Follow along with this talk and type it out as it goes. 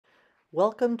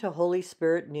Welcome to Holy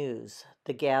Spirit News,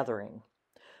 The Gathering.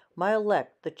 My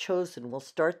elect, the chosen, will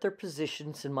start their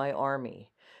positions in my army.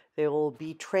 They will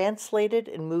be translated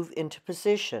and move into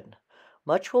position.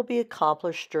 Much will be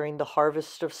accomplished during the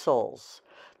harvest of souls.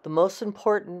 The most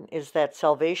important is that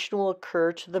salvation will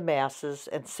occur to the masses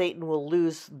and Satan will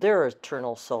lose their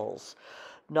eternal souls.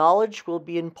 Knowledge will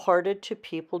be imparted to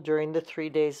people during the 3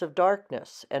 days of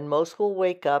darkness, and most will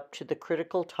wake up to the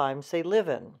critical times they live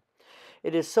in.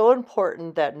 It is so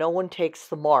important that no one takes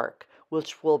the mark,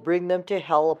 which will bring them to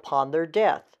hell upon their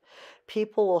death.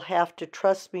 People will have to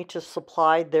trust me to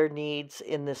supply their needs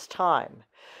in this time.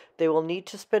 They will need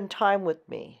to spend time with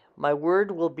me. My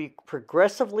word will be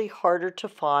progressively harder to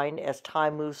find as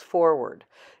time moves forward.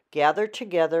 Gather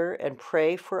together and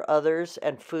pray for others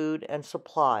and food and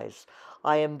supplies.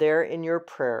 I am there in your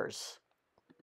prayers.